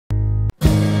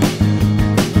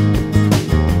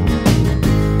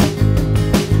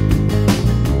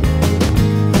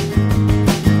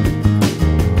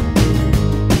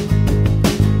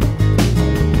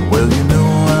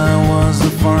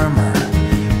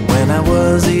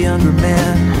younger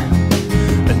man,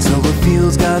 until the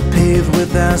fields got paved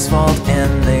with asphalt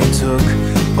and they took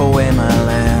away my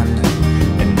land.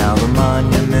 And now the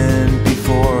monument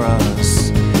before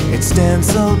us, it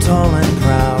stands so tall and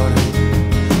proud,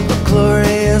 a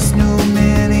glorious new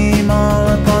mini-mall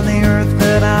upon the earth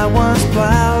that I once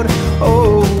plowed.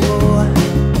 Oh,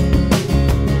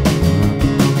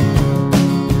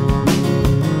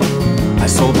 I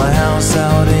sold my house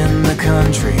out in the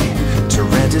country to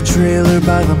rent a trailer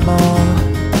by the mall.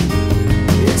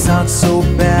 It's not so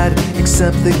bad,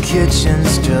 except the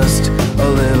kitchen's just a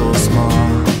little small.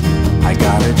 I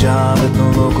got a job at the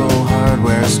local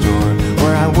hardware store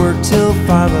where I work till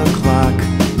 5 o'clock.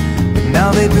 But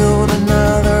now they build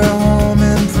another home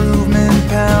improvement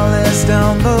palace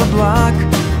down the block.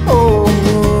 Oh,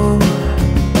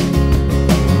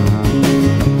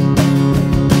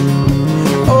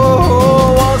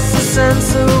 oh, what's the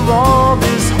sense of all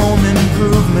this home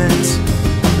improvement?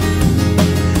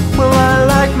 Well, I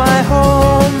like my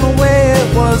home the way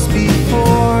it was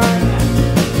before.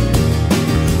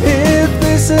 If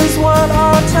this is what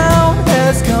our town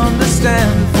has come to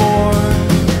stand for,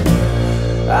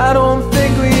 I don't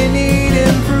think we need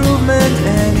improvement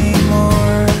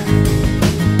anymore.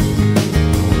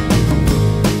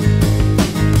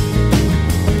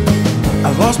 I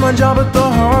lost my job at the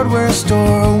hardware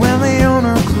store when the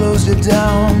owner closed it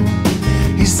down.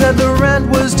 He said the rent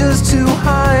was just too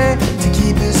high to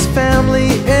keep his family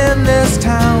in this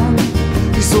town.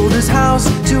 He sold his house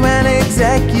to an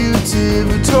executive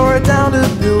who tore it down to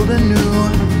build a new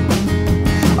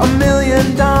 $1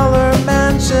 million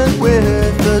mansion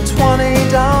with a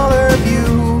 $20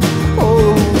 view.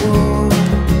 Oh,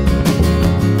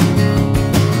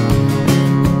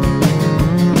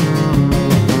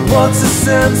 what's the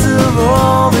sense of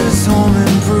all this home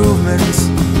improvement?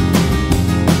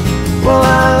 Well,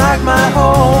 I like my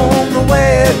home the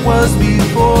way it was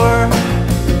before.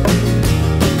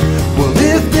 Well,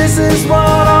 if this is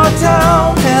what our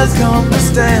town has come to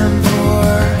stand for,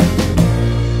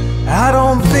 I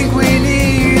don't think we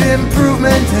need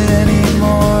improvement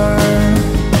anymore.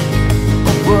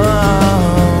 Whoa.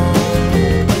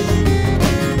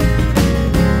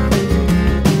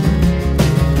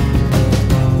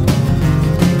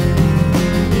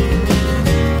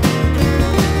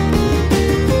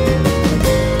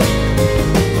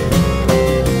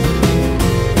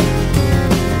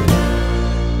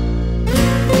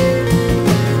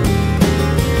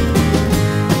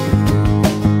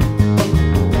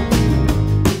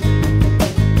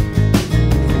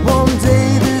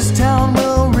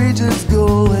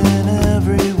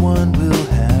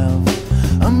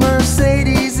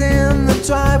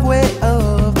 Driveway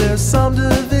of their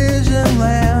subdivision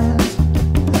land,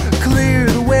 clear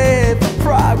the way for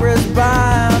progress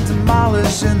by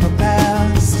demolishing the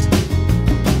past.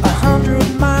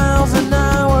 100 miles an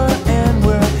hour and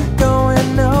we're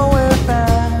going nowhere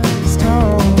fast.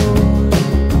 Oh,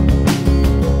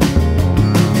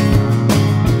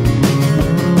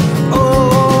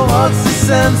 oh, what's the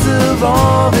sense of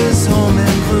all this